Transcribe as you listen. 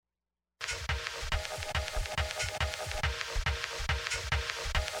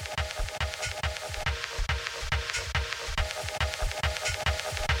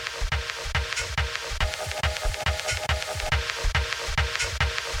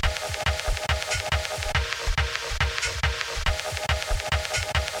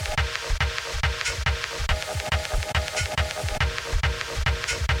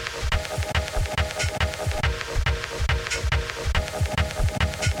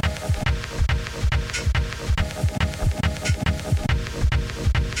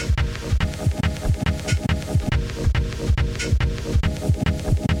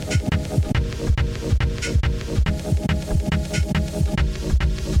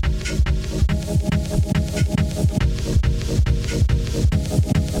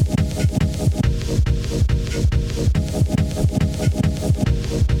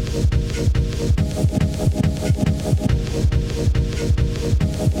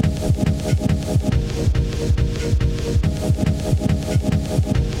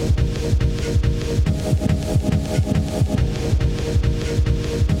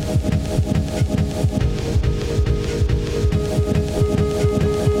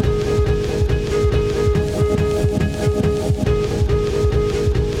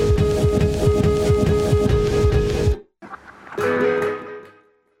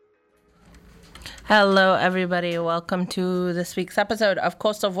Hello, everybody. Welcome to this week's episode of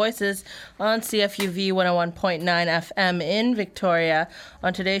Coastal Voices on CFUV 101.9 FM in Victoria.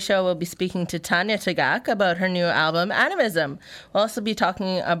 On today's show, we'll be speaking to Tanya Tagaq about her new album, Animism. We'll also be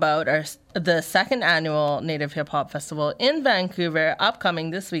talking about the second annual Native Hip Hop Festival in Vancouver,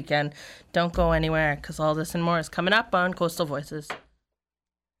 upcoming this weekend. Don't go anywhere, because all this and more is coming up on Coastal Voices.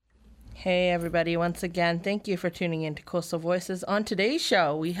 Hey everybody, once again, thank you for tuning in to Coastal Voices. On today's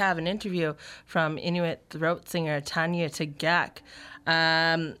show, we have an interview from Inuit throat singer Tanya Tagaq.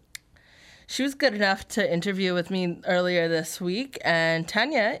 She was good enough to interview with me earlier this week, and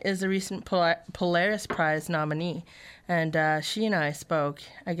Tanya is a recent Polaris Prize nominee. And she and I spoke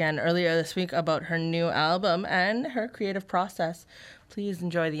again earlier this week about her new album and her creative process. Please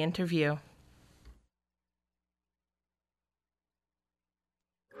enjoy the interview.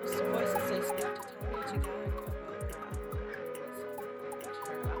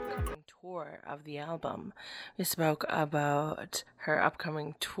 Of the album. We spoke about her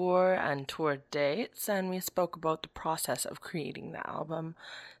upcoming tour and tour dates, and we spoke about the process of creating the album.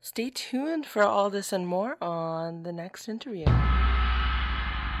 Stay tuned for all this and more on the next interview.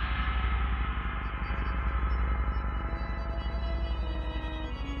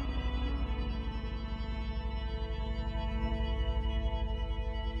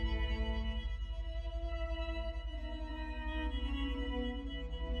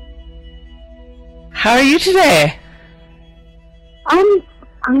 How are you today? I'm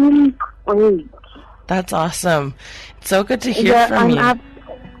great. That's awesome. It's so good to hear from you.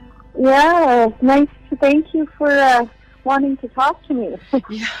 Nice. Thank you for wanting to talk to me.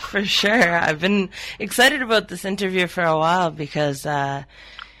 Yeah, for sure. I've been excited about this interview for a while because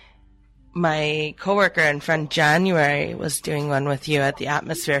my coworker and friend January was doing one with you at the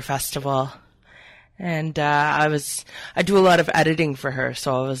Atmosphere Festival. And I do a lot of editing for her,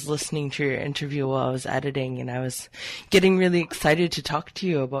 so I was listening to your interview while I was editing, and I was getting really excited to talk to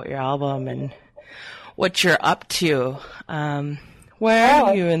you about your album and what you're up to. Where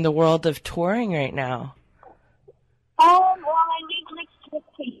are you in the world of touring right now? I live next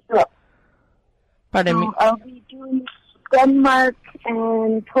to Europe. Pardon me? I'll be doing Denmark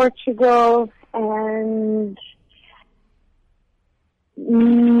and Portugal and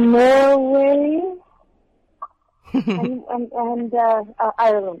Norway. and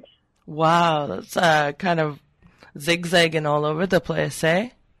Ireland. Wow, that's kind of zigzagging all over the place,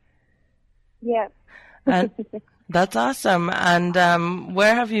 eh? Yeah. That's awesome. And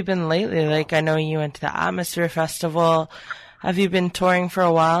where have you been lately? Like, I know you went to the Atmosphere Festival. Have you been touring for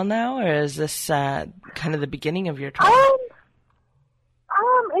a while now, or is this kind of the beginning of your tour?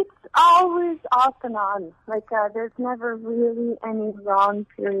 It's always off and on. Like, there's never really any long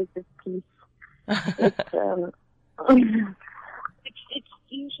periods of peace. It's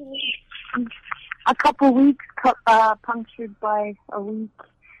usually a couple weeks punctured by a week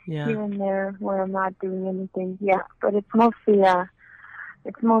here and there where I'm not doing anything. Yeah, but it's mostly a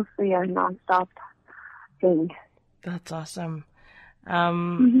nonstop thing. That's awesome.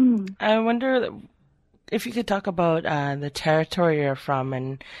 I wonder if you could talk about the territory you're from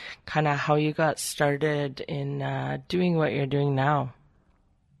and kind of how you got started in doing what you're doing now.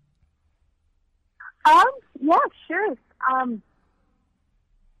 Yeah, sure.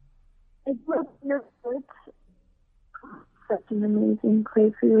 It was such an amazing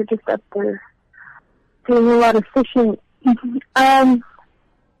place. We were just up there doing a lot of fishing.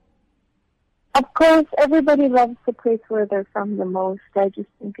 Of course, everybody loves the place where they're from the most. I just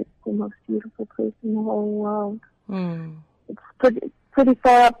think it's the most beautiful place in the whole world. It's pretty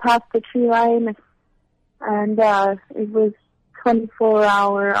far up past the tree line, and it was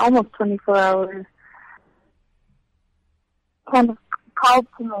almost 24 hours. Kind of called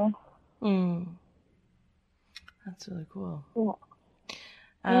to me. That's really cool.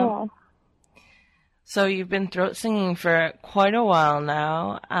 Yeah. So you've been throat singing for quite a while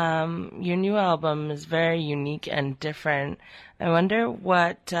now. Your new album is very unique and different. I wonder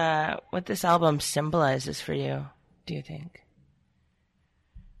what this album symbolizes for you, do you think?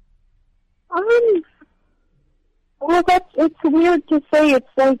 Well, it's weird to say.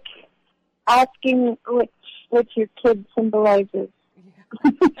 It's like asking what your kid symbolizes.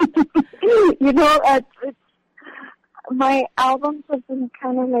 It's my albums have been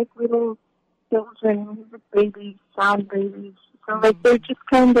kind of like little children, music babies, sound babies. So like they're just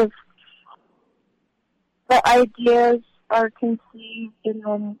kind of, the ideas are conceived and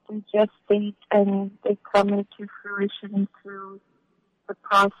then they gestate and they come into fruition through the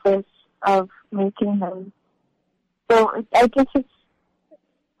process of making them. So I guess it's,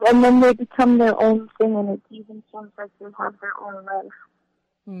 and then they become their own thing, and it even sounds like they have their own life.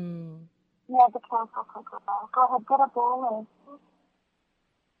 Yeah, the council took it off. Go ahead, get a bowl and...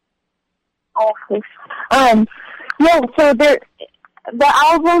 Oh, please. Yeah, so the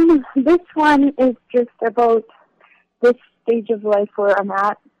album, this one is just about this stage of life where I'm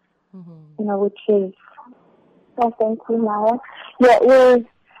at, which is, thank you, Maya. Yeah, where,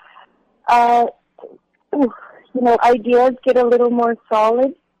 ideas get a little more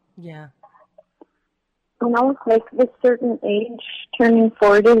solid. Yeah. Like this certain age, turning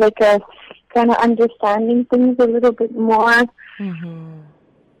 40, like a kind of understanding things a little bit more.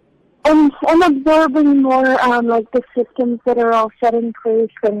 And absorbing more, like the systems that are all set in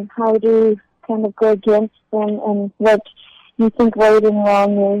place and how to kind of go against them and what you think right and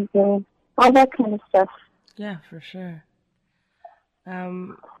wrong is and all that kind of stuff. Yeah, for sure.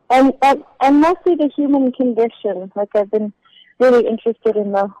 And mostly the human condition. Like I've been really interested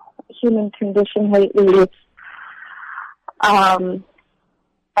in the human condition lately. And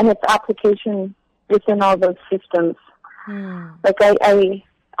its application within all those systems. Like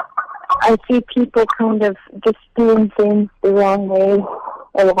I see people kind of just doing things the wrong way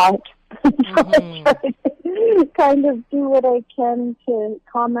a lot. So I try to kind of do what I can to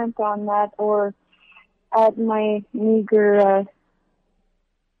comment on that or add my meager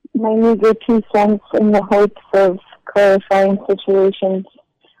 2 cents in the hopes of clarifying situations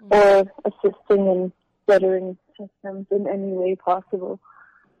or assisting in bettering systems in any way possible.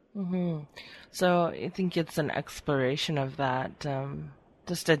 So I think it's an exploration of that,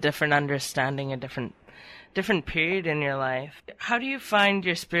 just a different understanding, a different period in your life. How do you find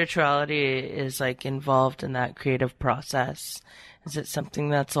your spirituality is like involved in that creative process? Is it something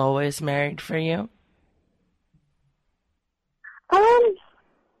that's always married for you?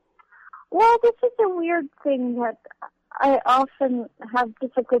 Well, this is a weird thing that I often have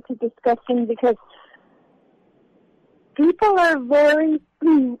difficulty discussing because people are very,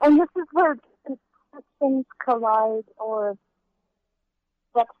 and this is where things collide or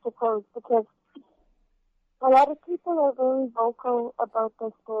juxtapose because a lot of people are very vocal about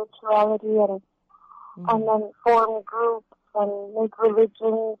their spirituality and then form groups and make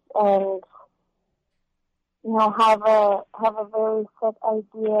religions and have a very set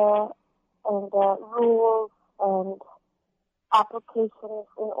idea and rules and applications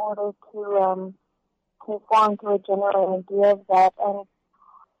in order to conform to a general idea of that. And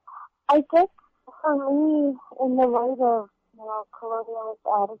I guess for me, in the light of colonialist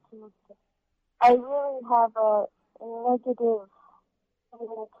attitudes, I really have a negative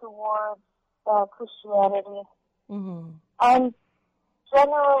feeling towards Christianity. And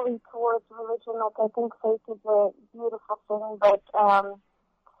generally towards religion. Like I think faith is a beautiful thing, but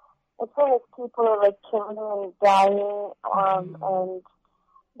as soon as people are like killing and dying, and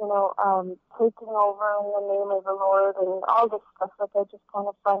taking over in the name of the Lord and all this stuff, like I just kind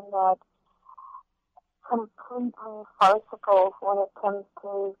of find that completely farcical when it comes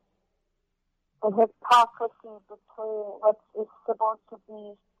to the hypocrisy between what is supposed to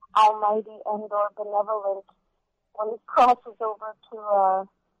be almighty and or benevolent when it crosses over to a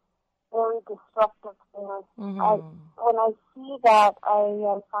very destructive thing. When I see that,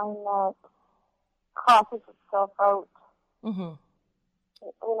 I find that crosses itself out. And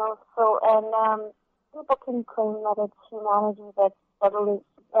people can claim that it's humanity that's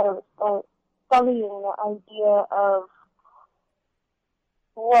sullying the idea of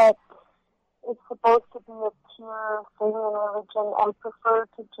what is supposed to be a pure thing in religion. I prefer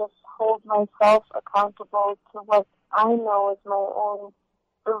to just hold myself accountable to what I know is my own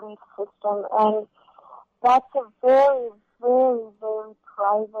belief system. And that's a very, very, very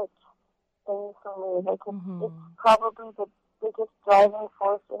private thing for me. Like it's probably the biggest driving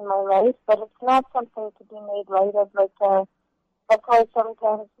force in my life, but it's not something to be made light of. That's why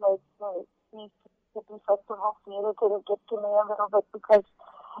sometimes these hippie festival theater can get to me a little bit because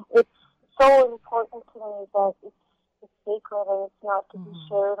it's so important to me that it's sacred and it's not to be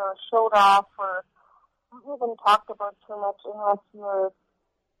shared or showed off or even talked about too much unless you're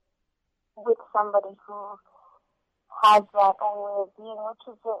with somebody who has that own way of being, which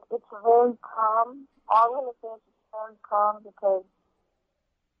is it's very calm. All I'm going to say is it's very calm because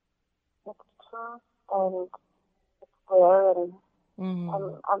it's true and it's there and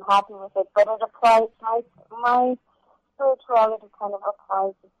I'm happy with it. But it applies, my spirituality kind of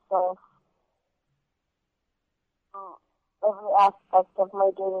applies itself to every aspect of my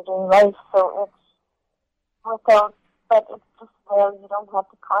day-to-day life. So but it's just there. You don't have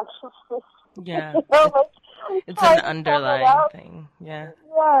to consciously. Yeah. It's try an to underlying thing. Yeah.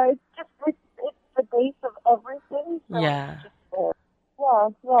 Yeah, it's the base of everything. So Yeah. It's just there.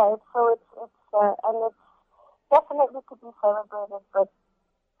 Yeah. So it's and it's definitely to be celebrated, but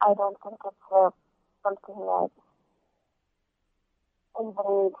I I don't think it's something that even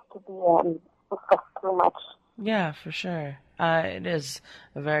needs to be discussed too much. Yeah, for sure. It is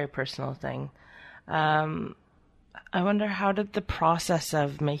a very personal thing. I wonder, how did the process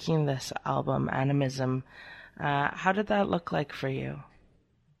of making this album, Animism, how did that look like for you?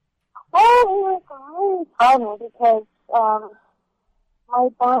 Well, it was really fun because my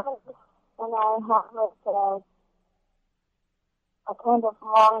band and I have a kind of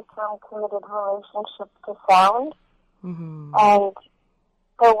long-term committed relationship to sound. Mm-hmm. And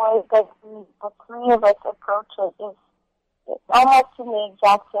the way that the three of us approach it is almost in the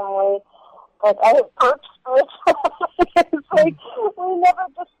exact same way that I approach spirituality. It's like we never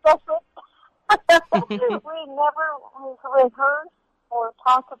discuss it. we never rehearse or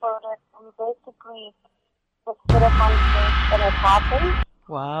talk about it. We basically just get up on stage and it happens.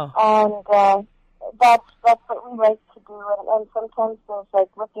 Wow. And that's what we like to do. And sometimes there's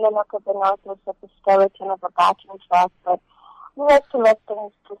like with Mimic of the North, there's like a skeleton of a backing track, but we like to let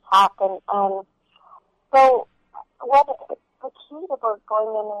things just happen. And so what the key about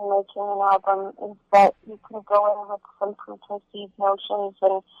going in and making an album is that you can go in with some preconceived notions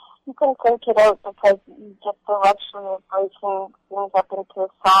and you can think it out because you get the luxury of breaking things up into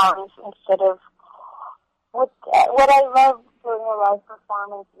songs instead of what I love during a live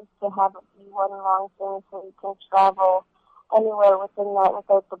performance is to have it be one long thing so you can travel anywhere within that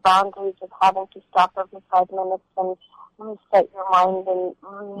without the boundaries of having to stop every 5 minutes and reset your mind and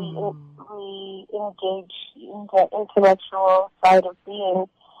re-engage in the intellectual side of being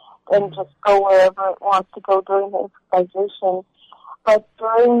and just go wherever it wants to go during the improvisation. But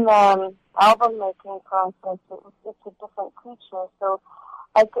during the album making process, it's a different creature. So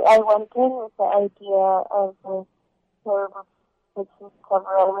I went in with the idea of the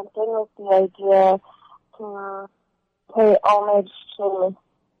cover. I went in with the idea to pay homage to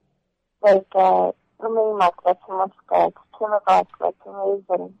like Rumimak, that's a muskrat, Kilovac, like a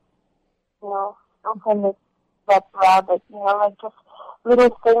raisin, you know, open that rabbit, you know, like just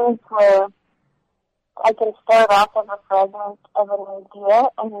little things where I can start off as a fragment of an idea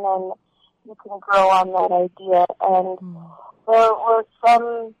and then you can grow on that idea. And there were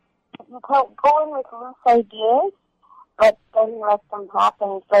some, you can't go in with loose ideas, but then let them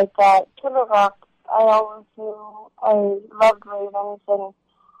happen. Like Kilovac, I always knew I loved ravens and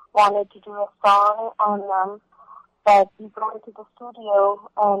wanted to do a song on them, but you go into the studio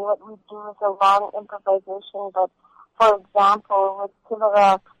and what we do is a long improvisation. But for example, with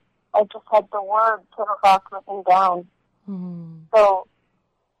Kilovac, I just had the word Kilovac written down. Mm-hmm. So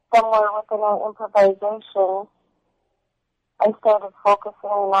somewhere within our improvisation, I started focusing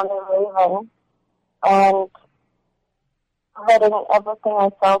on the raven and letting everything I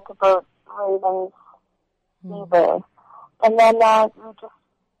felt about ravens be there. And then we just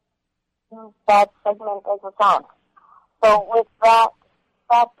use that segment as a song. So with that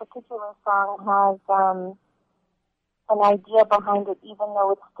particular song has an idea behind it, even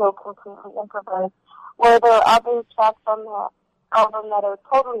though it's still completely improvised. Where there are other tracks on the album that are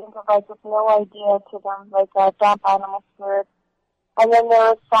totally improvised with no idea to them, like Damp Animal Spirit. And then there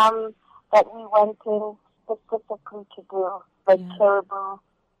are some that we went in specifically to do, like caribou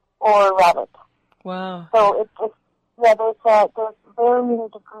or rabbit. Wow. So it's just, there's varying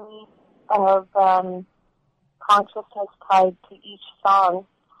degrees of consciousness tied to each song,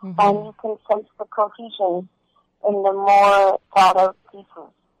 and you can sense the cohesion in the more thought out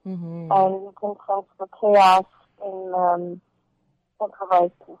pieces, and you can sense the chaos in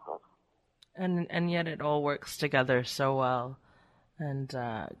improvised pieces. And yet it all works together so well, and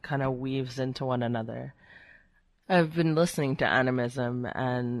kind of weaves into one another. I've been listening to Animism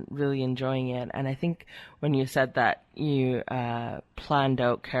and really enjoying it, and I think when you said that you planned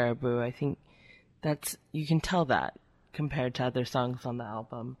out Caribou, I think you can tell that compared to other songs on the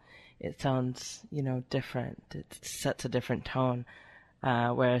album. It sounds, different. It sets a different tone,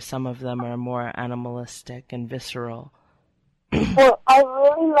 whereas some of them are more animalistic and visceral. Well, I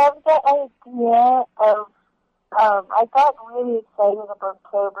really love the idea of I got really excited about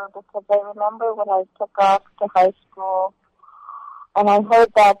Caribou because I remember when I took off to high school and I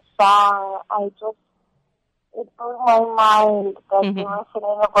heard that song, it blew my mind that they were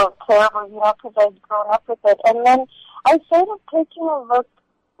singing about Caribou, because I'd grown up with it. And then I started taking a look,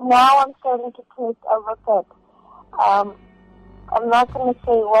 now I'm starting to take a look at, I'm not going to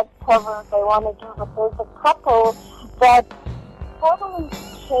say what covers I want to do, but there's a couple that totally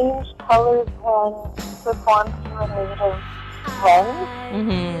change colors when performed through a native lens.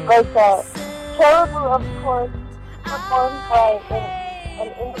 Like Caribou, of course, performed by an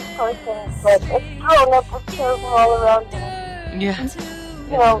English person, but it's grown up with Caribou all around me. Yeah.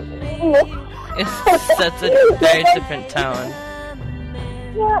 you know, It sets a very different tone.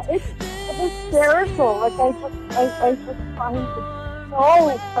 Yeah, it's hysterical. Like I just find it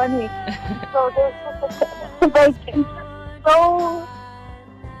so funny. So there's just like it's just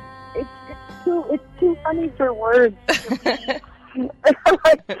so it's too funny for words.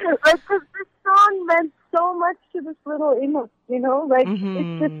 like this song meant so much to this little image, you know. Like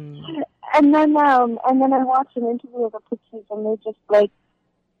it's just, and then I watched an interview of the Pixies, and they just like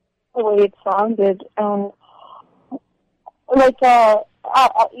the way it sounded, and like yeah,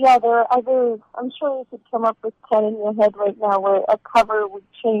 there are other. I'm sure you could come up with 10 in your head right now where a cover would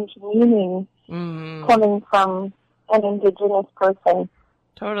change meaning coming from an Indigenous person.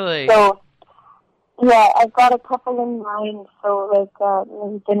 Totally. So yeah, I've got a couple in mind. So like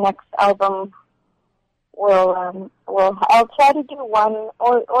maybe the next album I'll try to do one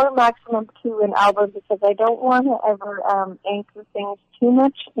or maximum 2 an album, because I don't want to ever anchor things too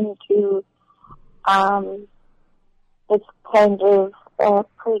much into this kind of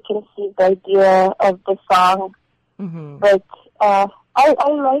preconceived idea of the song. But I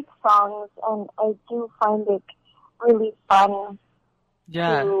like songs, and I do find it really fun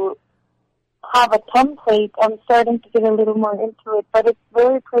to have a template. I'm starting to get a little more into it, but it's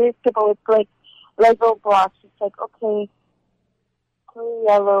very predictable. It's like Lego blocks. It's like, okay, 3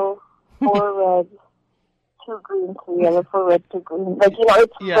 yellow, 4 red, 2 green, 3 yellow, 4 red, 2 green. Like, you know,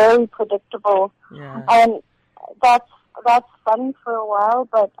 it's very predictable. Yeah. And that's fun for a while,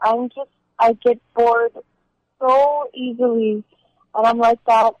 but I get bored so easily, and I'm like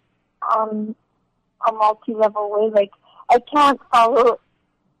that on a multi-level way. Like, I can't follow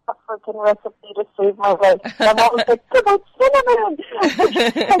a freaking recipe to save my life. I'm always like, too much cinnamon!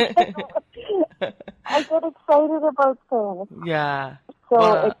 I get excited about things. Yeah.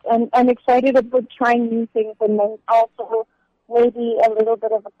 So, I'm excited about trying new things, and then also maybe a little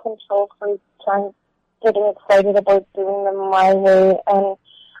bit of a control freak, getting excited about doing them my way. And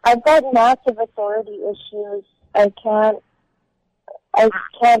I've got massive authority issues. I can't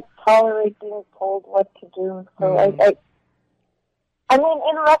tolerate being told what to do. So I mean,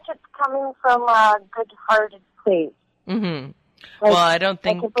 unless it's coming from a good-hearted place. Like, well, I don't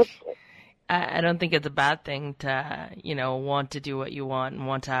think it's a bad thing to, you know, want to do what you want and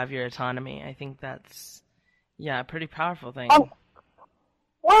want to have your autonomy. I think that's, a pretty powerful thing.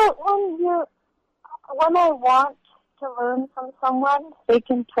 Well, when I want to learn from someone, they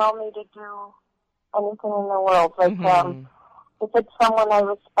can tell me to do anything in the world. Like, if it's someone I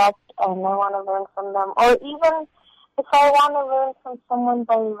respect and I want to learn from them, or even if I want to learn from someone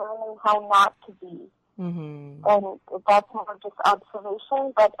by learning how not to be, and that's more just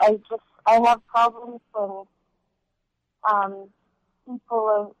observation. But I have problems when people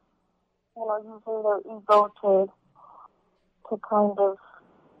are, you know, using their ego to kind of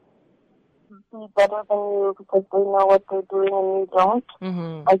be better than you because they know what they're doing and you don't.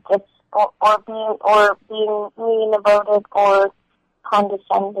 I guess, or being mean about it, or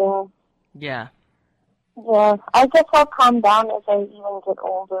condescending. Yeah, I guess I'll calm down as I even get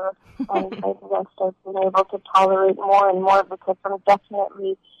older, and I think I'll start being able to tolerate more and more, because I'm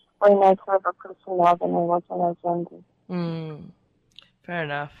definitely way nicer of a person now than I was when I was younger. Fair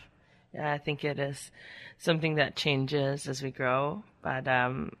enough. Yeah, I think it is something that changes as we grow, but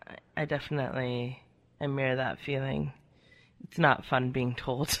I definitely mirror that feeling. It's not fun being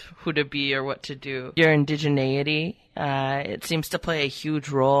told who to be or what to do. Your indigeneity, it seems to play a huge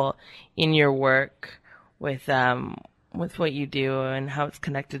role in your work with what you do and how it's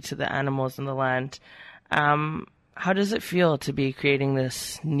connected to the animals and the land. How does it feel to be creating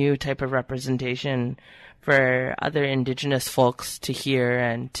this new type of representation for other Indigenous folks to hear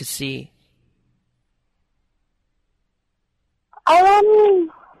and to see?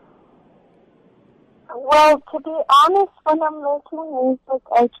 Well, to be honest, when I'm making music,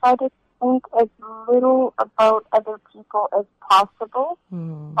 I try to think as little about other people as possible,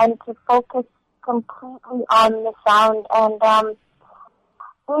 and to focus completely on the sound. And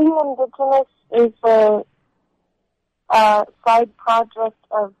being Indigenous is a side project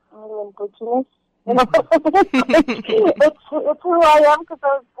of being Indigenous. You know, it's who I am because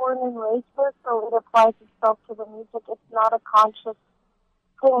I was born and raised here, so it applies itself to the music. It's not a conscious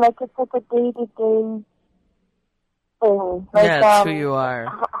thing. Like, it's like a day-to-day thing. Like, that's who you are.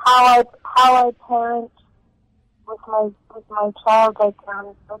 How I parent with my child, like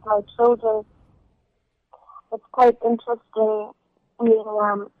with my children. It's quite interesting being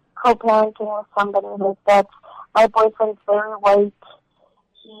co-parenting with somebody like that. My boyfriend's very white.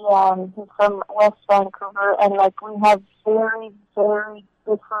 He's from West Vancouver, and like we have very, very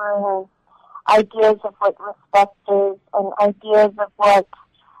different ideas of what respect is, and ideas of what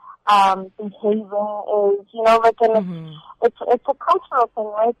behaving is, you know, like, and it's a cultural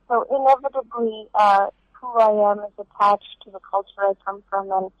thing, right? So inevitably, who I am is attached to the culture I come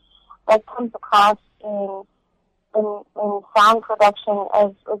from, and that comes across in sound production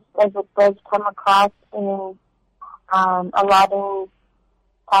as it does come across in allotting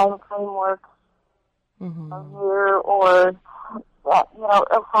time frameworks a year, or you know,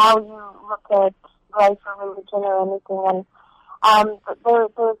 of how you look at life or religion or anything. And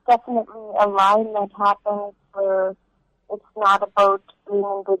there's definitely a line that happens where it's not about being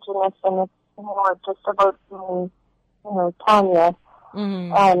indigenous, and it's more just about being, you know, Tanya,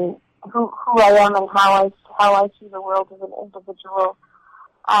 and who I am and how I see the world as an individual.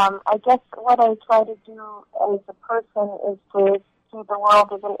 I guess what I try to do as a person is to see the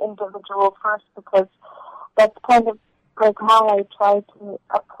world as an individual first, because that's kind of like how I try to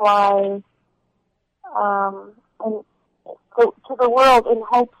apply to the world, in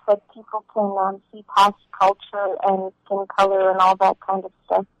hopes that people can see past culture and skin color and all that kind of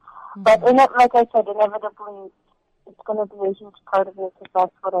stuff. But like I said, inevitably it's going to be a huge part of me, because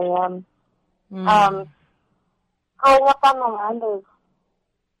that's what I am. Growing up on the land is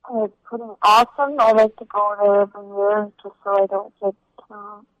pretty awesome. I like to go there every year just so I don't get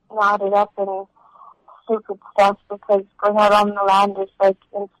too knotted up in stupid stuff, because going out on the land is like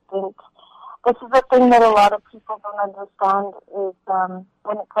instant. This is the thing that a lot of people don't understand, is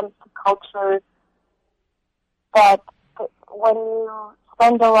when it comes to culture, that when you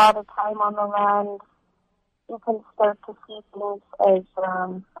spend a lot of time on the land, you can start to see things as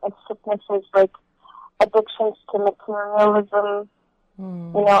sicknesses, like addictions to materialism,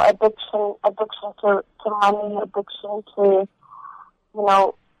 you know, addiction to money, addiction to, you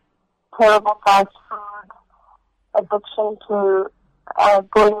know, terrible fast food, addiction to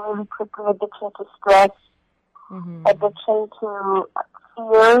going really quickly, addiction to stress, addiction to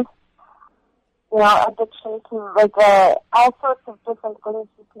fear, you know, addiction to like all sorts of different things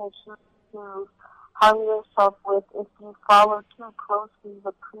you can choose to harm yourself with if you follow too closely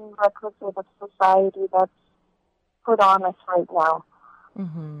the prerequisite of society that's put on us right now.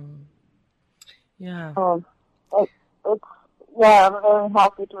 Yeah. It's yeah, I'm very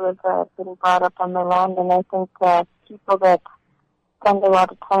happy to have been brought up on the land, and I think people that spend a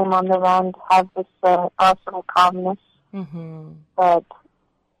lot of time on the land have this awesome calmness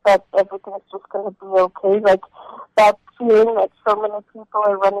that everything's just going to be okay. Like that feeling that so many people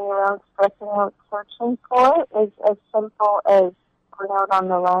are running around stressing out, searching for, is as simple as going out on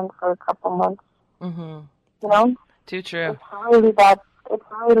the land for a couple months. You know? Too true. It's really that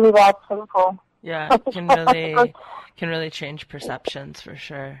simple. Yeah, it can really change perceptions for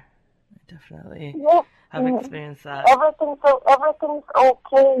sure. I definitely have experienced that. Everything's okay out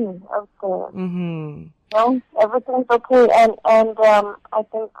there. You know, everything's okay, and I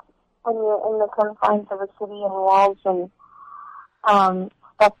think when you're in the confines of a city and walls and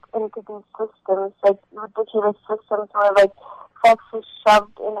stuck into these systems, like ridiculous systems where like sex is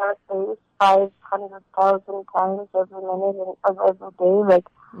shoved in our face 500,000 times every minute of every day, like.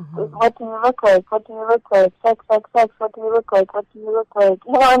 What do you look like? What do you look like? Sex, sex, sex. What do you look like? What do you look like?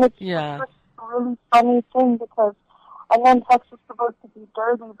 You know, and it's just a really funny thing, because, and then sex is supposed to be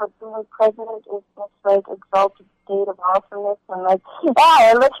dirty, but being president is this like exalted state of awesomeness, and like, it's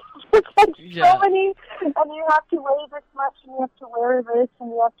like so many, and you have to weigh this much, and you have to wear this,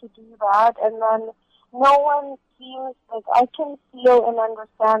 and you have to do that, and then no one seems like, I can feel and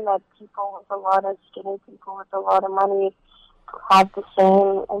understand that people with a lot of skinny people with a lot of money have the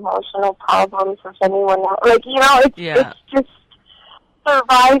same emotional problems as anyone else. Like, you know, it's just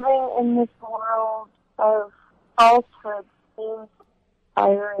surviving in this world of falsehood seems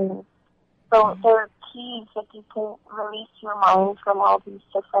tiring. So there are keys that you can release your mind from all these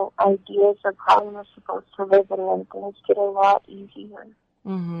different ideas of how you're supposed to live, and then things get a lot easier.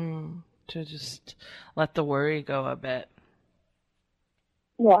 To just let the worry go a bit.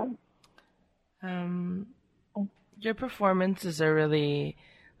 Yeah. Your performances are really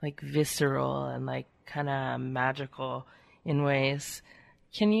like visceral and like kind of magical in ways.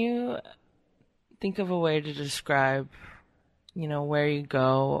 Can you think of a way to describe, you know, where you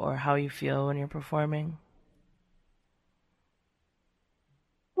go or how you feel when you're performing?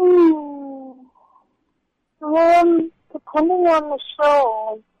 Depending on the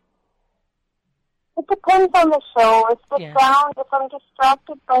show. It depends on the show. If the sound, if I'm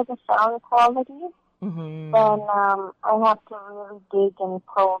distracted by the sound quality, then I have to really dig and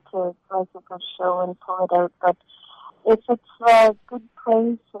pull to make a good show and pull it out. But if it's a good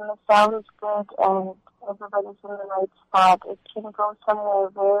place and the sound's good and everybody's in the right spot, it can go somewhere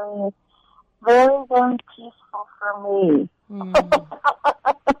very very, very peaceful for me.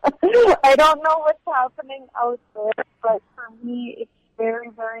 I don't know what's happening out there, but for me, it's very,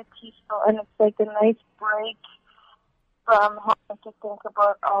 very peaceful, and it's like a nice break from having to think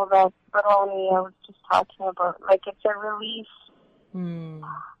about all that baloney I was just talking about. Like, it's a relief,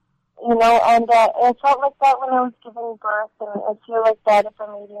 you know, and it felt like that when I was giving birth, and I feel like that if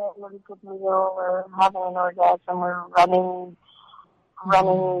I'm eating a really good meal or having an orgasm or running for a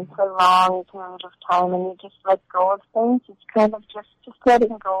long period of time, and you just let go of things. It's kind of just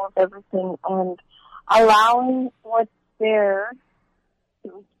letting go of everything and allowing what's there to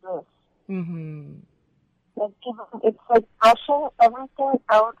exist. Like, it's like brushing everything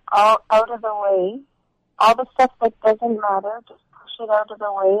out of the way. All the stuff that doesn't matter, just push it out of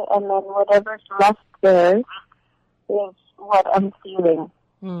the way, and then whatever's left there is what I'm feeling.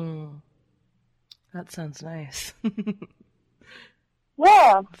 That sounds nice.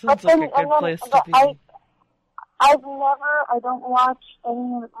 Yeah. Sounds like a good place to be. I don't watch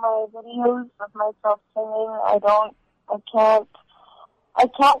any of my videos of myself singing. I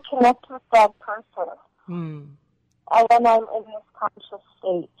can't connect with that person. And when I'm in this conscious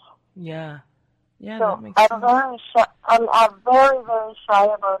state. Yeah. Yeah, so that makes sense. I'm very, very shy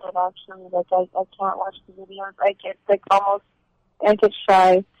about it, actually. Like, I can't watch the videos. I get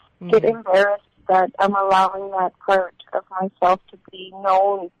shy, get embarrassed that I'm allowing that part of myself to be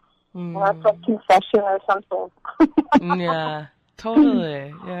known. That's like confession or something. Yeah,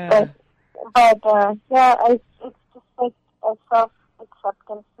 totally. Yeah. But it's just like a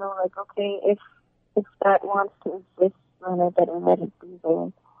self-acceptance. So, like, okay, if that wants to exist, then I better let it be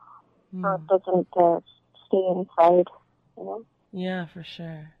there. So it doesn't stay inside, you know? Yeah, for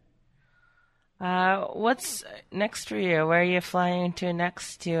sure. What's next for you? Where are you flying to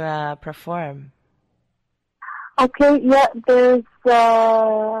next to perform? Okay, yeah, there's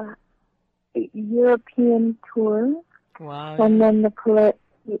a European tour. Wow. And then the Polaris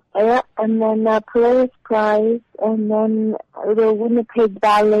Prize, and then the Winnipeg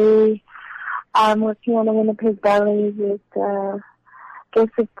Ballet. I'm working on a Winnipeg Ballet with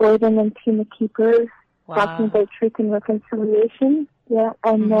Joseph Boyden and Tina Keepers, talking about truth and reconciliation. Yeah,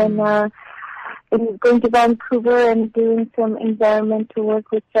 and then I'm going to Vancouver and doing some environmental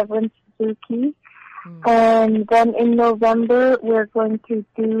work with Severance Suzuki. And then in November, we're going to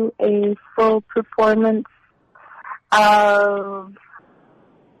do a full performance of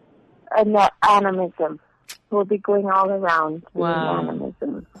Animism. We'll be going all around doing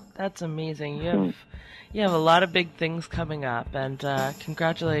Animism. That's amazing. You have a lot of big things coming up, and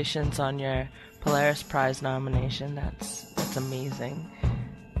congratulations on your Polaris Prize nomination. That's amazing.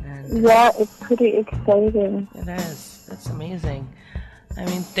 And, yeah, it's pretty exciting. It is. That's amazing. I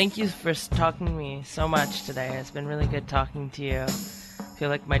mean, thank you for talking to me so much today. It's been really good talking to you. I feel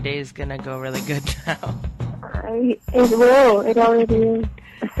like my day is gonna go really good now. It will. It already is.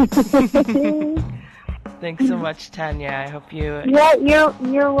 Thanks so much, Tanya. I hope you... Yeah,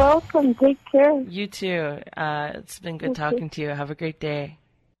 you're welcome. Take care. You too. It's been good talking to you. Have a great day.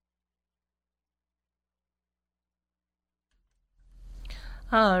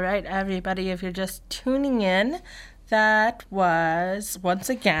 All right, everybody, if you're just tuning in, that was, once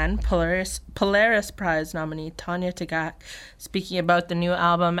again, Polaris Prize nominee Tanya Tagaq speaking about the new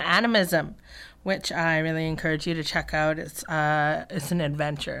album Animism, which I really encourage you to check out. It's an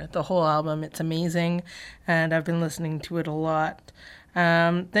adventure. The whole album, it's amazing, and I've been listening to it a lot.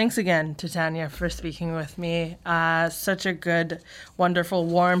 Thanks again to Tanya for speaking with me. Such a good, wonderful,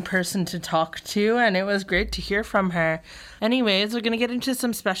 warm person to talk to, and it was great to hear from her. Anyways, we're going to get into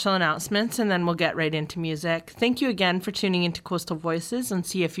some special announcements, and then we'll get right into music. Thank you again for tuning into Coastal Voices on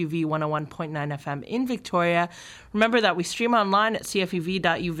CFUV 101.9 FM in Victoria. Remember that we stream online at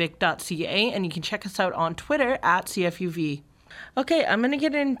cfuv.uvic.ca, and you can check us out on Twitter at CFUV. Okay, I'm going to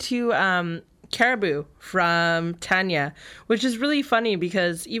get into... Caribou from Tanya, which is really funny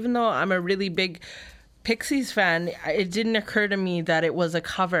because even though I'm a really big Pixies fan, it didn't occur to me that it was a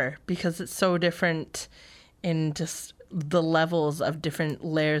cover because it's so different in just the levels of different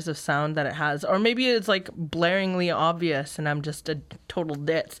layers of sound that it has. Or maybe it's like blaringly obvious and I'm just a total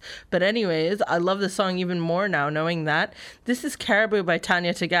ditz. But anyways, I love the song even more now knowing that. This is Caribou by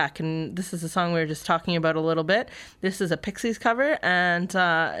Tanya Tagaq, and this is a song we were just talking about a little bit. This is a Pixies cover, and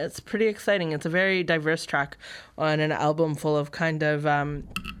it's pretty exciting. It's a very diverse track on an album full of kind of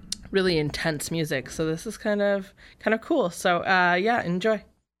really intense music. So this is kind of cool. So yeah, enjoy.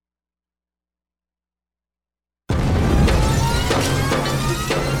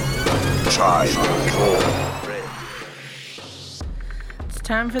 It's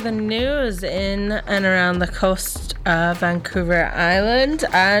time for the news in and around the coast Vancouver Island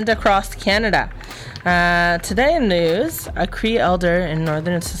and across Canada. Today in news, a Cree elder in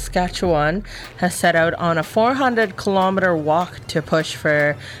northern Saskatchewan has set out on a 400-kilometer walk to push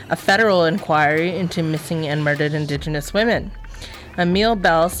for a federal inquiry into missing and murdered Indigenous women. Emil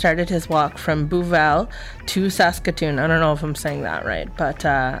Bell started his walk from Bouval to Saskatoon. I don't know if I'm saying that right, but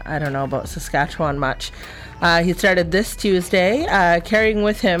I don't know about Saskatchewan much. He started this Tuesday, carrying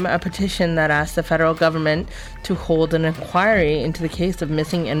with him a petition that asks the federal government to hold an inquiry into the case of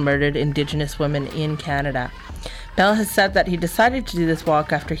missing and murdered Indigenous women in Canada. Bell has said that he decided to do this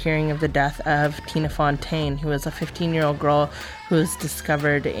walk after hearing of the death of Tina Fontaine, who was a 15-year-old girl who was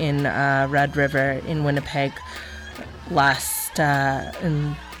discovered in Red River in Winnipeg in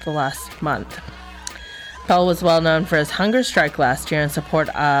the last month. Bell was well known for his hunger strike last year in support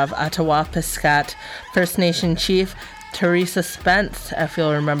of Attawapiskat First Nation chief Teresa Spence, if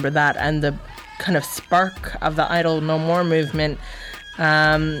you'll remember that, and the kind of spark of the Idle No More movement.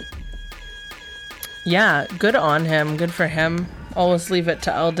 Yeah, good on him, good for him. Always leave it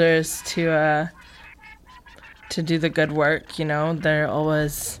to elders to do the good work, you know. They're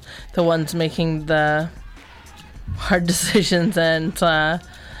always the ones making the hard decisions, and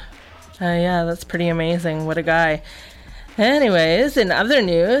yeah, that's pretty amazing. What a guy. Anyways, in other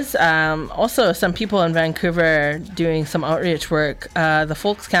news, also some people in Vancouver doing some outreach work. The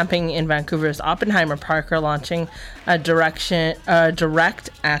folks camping in Vancouver's Oppenheimer Park are launching a direct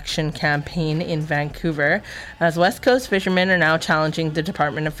action campaign in Vancouver, as West Coast fishermen are now challenging the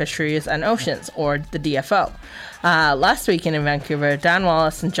Department of Fisheries and Oceans, or the DFO. Last weekend in Vancouver, Dan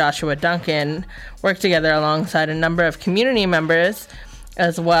Wallace and Joshua Duncan worked together alongside a number of community members,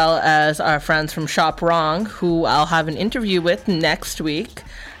 as well as our friends from Shop Wrong, who I'll have an interview with next week.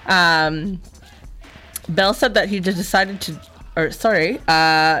 Bell said that he decided to,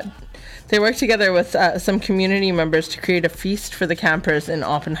 they worked together with some community members to create a feast for the campers in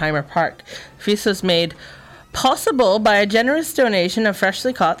Oppenheimer Park. The feast was made possible by a generous donation of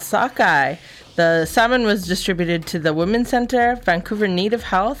freshly caught sockeye. The salmon was distributed to the Women's Centre, Vancouver Native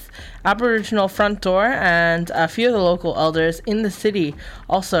Health, Aboriginal Front Door, and a few of the local elders in the city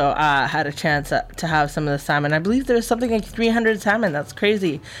also had a chance to have some of the salmon. I believe there was something like 300 salmon. That's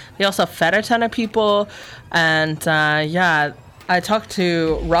crazy. They also fed a ton of people, and yeah, I talked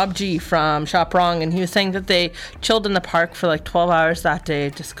to Rob G from Shop Wrong, and he was saying that they chilled in the park for like 12 hours that day,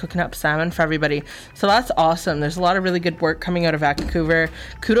 just cooking up salmon for everybody. So that's awesome. There's a lot of really good work coming out of Vancouver.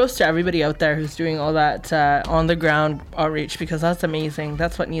 Kudos to everybody out there who's doing all that on the ground outreach, because that's amazing.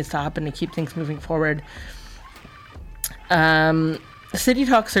 That's what needs to happen to keep things moving forward. City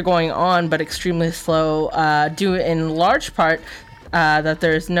talks are going on, but extremely slow, due in large part that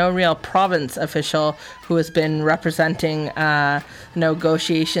there's no real province official who has been representing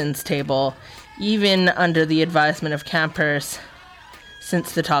negotiations table, even under the advisement of campers,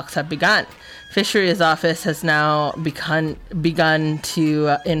 since the talks have begun. Fisheries Office has now begun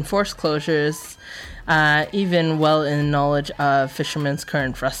to enforce closures, even well in knowledge of fishermen's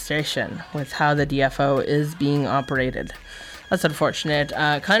current frustration with how the DFO is being operated. That's unfortunate.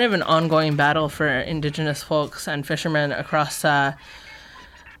 Kind of an ongoing battle for Indigenous folks and fishermen across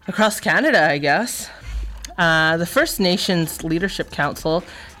Canada, I guess. The First Nations Leadership Council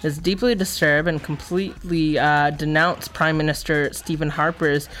is deeply disturbed and completely denounced Prime Minister Stephen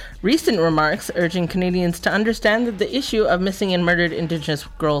Harper's recent remarks, urging Canadians to understand that the issue of missing and murdered Indigenous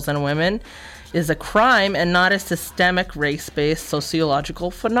girls and women is a crime and not a systemic race-based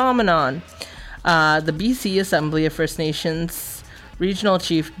sociological phenomenon. The BC Assembly of First Nations Regional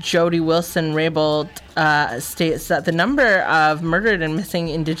Chief Jody Wilson-Raybould states that the number of murdered and missing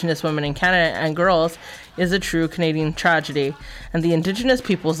Indigenous women in Canada and girls is a true Canadian tragedy, and the Indigenous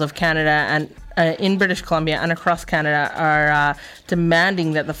peoples of Canada and in British Columbia and across Canada are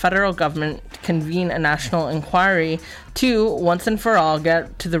demanding that the federal government convene a national inquiry to, once and for all,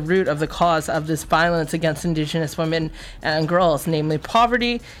 get to the root of the cause of this violence against Indigenous women and girls, namely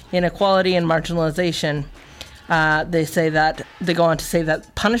poverty, inequality, and marginalization. They go on to say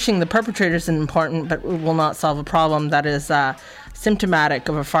that punishing the perpetrators is important, but will not solve a problem that is symptomatic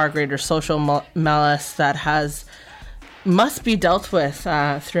of a far greater social malice that must be dealt with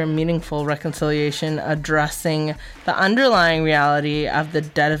through a meaningful reconciliation addressing the underlying reality of the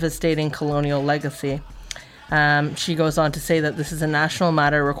devastating colonial legacy. She goes on to say that this is a national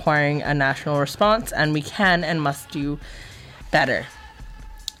matter requiring a national response, and we can and must do better.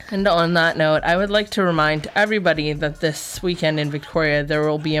 And on that note, I would like to remind everybody that this weekend in Victoria, there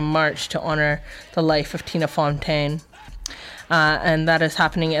will be a march to honor the life of Tina Fontaine. And that is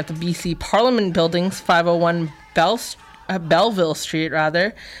happening at the BC Parliament Building's 501 Belleville Street,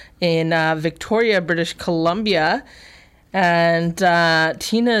 in Victoria, British Columbia. And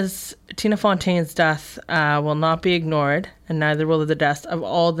Tina Fontaine's death will not be ignored, and neither will the deaths of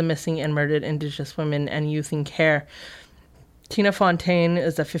all the missing and murdered Indigenous women and youth in care. Tina Fontaine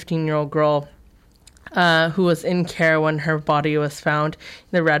is a 15-year-old girl who was in care when her body was found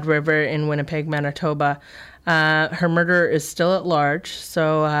in the Red River in Winnipeg, Manitoba. Her murderer is still at large,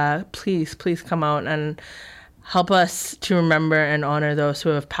 so please come out and help us to remember and honor those who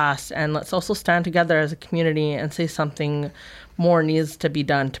have passed. And let's also stand together as a community and say something more needs to be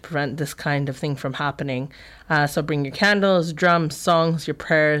done to prevent this kind of thing from happening. So bring your candles, drums, songs, your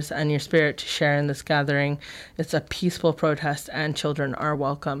prayers, and your spirit to share in this gathering. It's a peaceful protest, and children are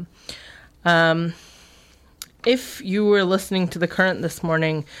welcome. If you were listening to The Current this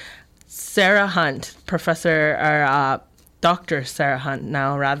morning, Sarah Hunt, Dr. Sarah Hunt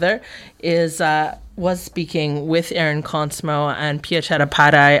now was speaking with Aaron Consmo and Pia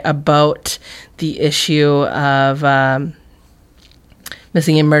Chattopadhyay about the issue of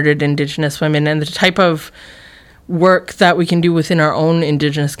missing and murdered Indigenous women and the type of work that we can do within our own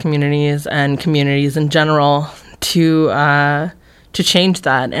Indigenous communities and communities in general to change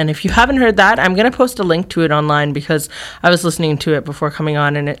that. And if you haven't heard that, I'm going to post a link to it online because I was listening to it before coming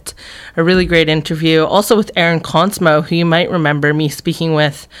on, and it's a really great interview. Also with Aaron Consmo, who you might remember me speaking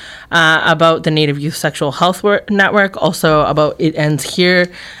with about the Native Youth Sexual Health Network, also about It Ends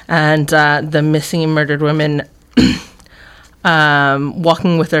Here, and the missing and murdered women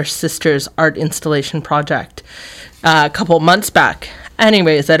Walking with Our Sisters art installation project a couple months back.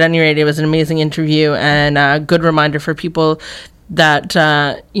 Anyways, at any rate, it was an amazing interview and a good reminder for people that,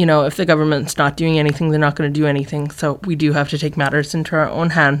 if the government's not doing anything, they're not going to do anything. So we do have to take matters into our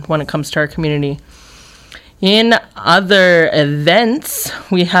own hand when it comes to our community. In other events,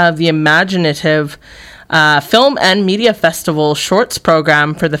 we have the Imaginative Film and Media Festival Shorts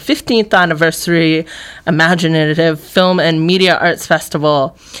Program for the 15th anniversary Imaginative Film and Media Arts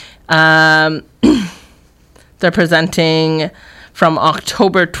Festival. They're presenting from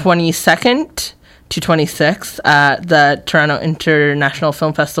October 22nd to 26th at the Toronto International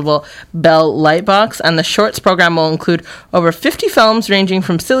Film Festival Bell Lightbox, and the shorts program will include over 50 films ranging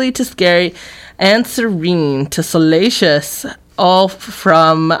from silly to scary and serene to salacious, all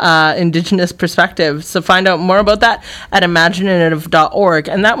from Indigenous perspectives. So find out more about that at imaginative.org.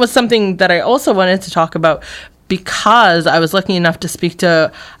 And that was something that I also wanted to talk about because I was lucky enough to speak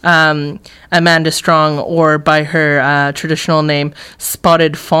to Amanda Strong, or by her traditional name,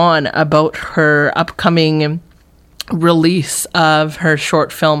 Spotted Fawn, about her upcoming release of her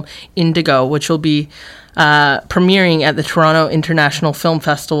short film Indigo, which will be premiering at the Toronto International Film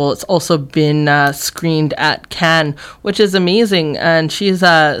Festival. It's also been screened at Cannes, which is amazing. And she's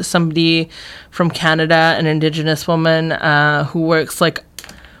somebody from Canada, an Indigenous woman who works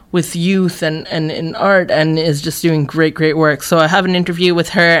with youth and in art and is just doing great work. So I have an interview with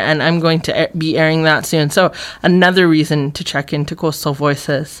her and I'm going to be airing that soon. So another reason to check into Coastal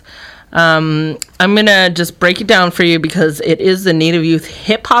Voices. I'm going to just break it down for you because it is the Native Youth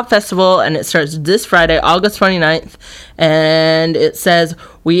Hip Hop Festival and it starts this Friday, August 29th. And it says,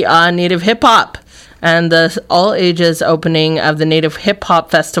 "We are Native Hip Hop." And the all ages opening of the Native Hip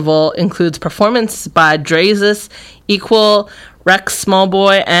Hop Festival includes performance by Drazus, Equal, Rex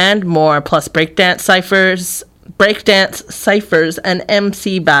Smallboy, and more, plus breakdance ciphers, and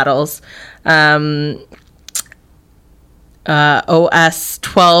MC battles. OS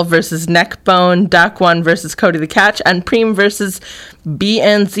 12 versus Neckbone, Duck 1 versus Cody the Catch, and Preem versus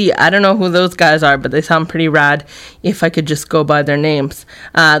BNZ. I don't know who those guys are, but they sound pretty rad if I could just go by their names.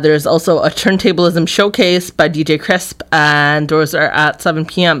 There's also a turntablism showcase by DJ Crisp, and doors are at 7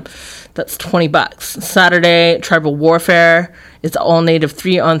 p.m. That's $20. Saturday, Tribal Warfare. It's all native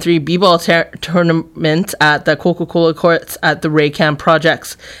 3-on-3 b-ball tournament at the Coca-Cola courts at the Raycam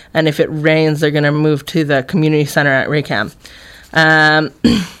Projects. And if it rains, they're going to move to the community center at Raycam.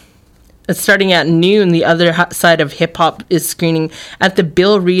 It's starting at noon. The other side of hip-hop is screening at the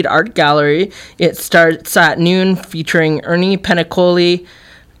Bill Reed Art Gallery. It starts at noon, featuring Ernie Penacoli.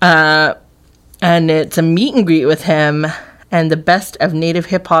 And it's a meet and greet with him and the best of native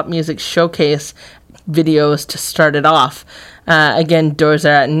hip-hop music showcase videos to start it off. Again, doors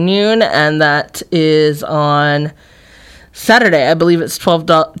are at noon, and that is on Saturday. I believe it's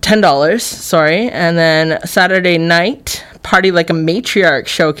 $10, and then Saturday night, Party Like a Matriarch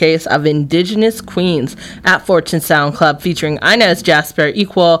showcase of Indigenous Queens at Fortune Sound Club, featuring Inez Jasper,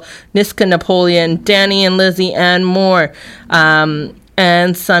 Equal, Niska Napoleon, Danny and Lizzie, and more.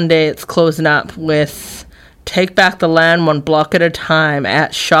 And Sunday, it's closing up with Take Back the Land One Block at a Time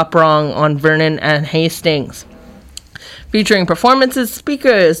at Shop Wrong on Vernon and Hastings. featuring performances,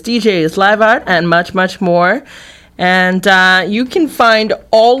 speakers, DJs, live art, and much, much more. And you can find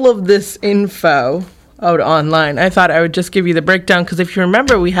all of this info out online. I thought I would just give you the breakdown because if you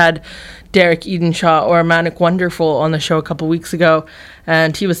remember, we had Derek Edenshaw or Manic Wonderful on the show a couple weeks ago,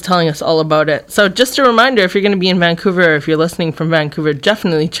 and he was telling us all about it. So just a reminder, if you're going to be in Vancouver, if you're listening from Vancouver,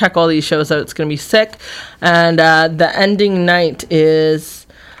 definitely check all these shows out. It's going to be sick. And the ending night is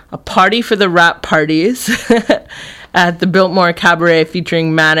a party for the rap parties at the Biltmore Cabaret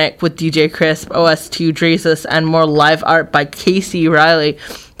featuring Manic with DJ Crisp, OS2, Drasus, and more live art by Casey Riley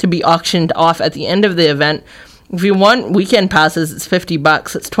to be auctioned off at the end of the event. If you want weekend passes, it's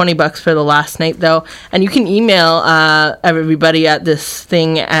 $50. It's $20 for the last night, though. And you can email everybody at this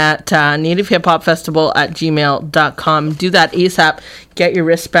thing at nativehiphopfestival@gmail.com. Do that ASAP. Get your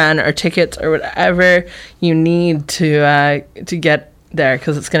wristband or tickets or whatever you need to get there,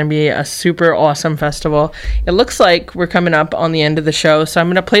 because it's going to be a super awesome festival. It looks like we're coming up on the end of the show, so I'm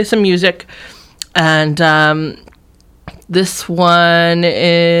going to play some music. And this one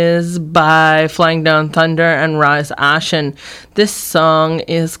is by Flying Down Thunder and Rise Ashen. This song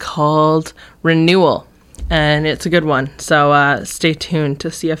is called Renewal, and it's a good one. So stay tuned to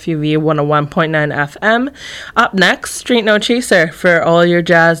CFUV 101.9 FM. Up next, Street No Chaser for all your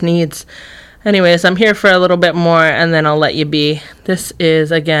jazz needs. Anyways, I'm here for a little bit more, and then I'll let you be. This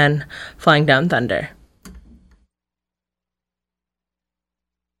is, again, Flying Down Thunder.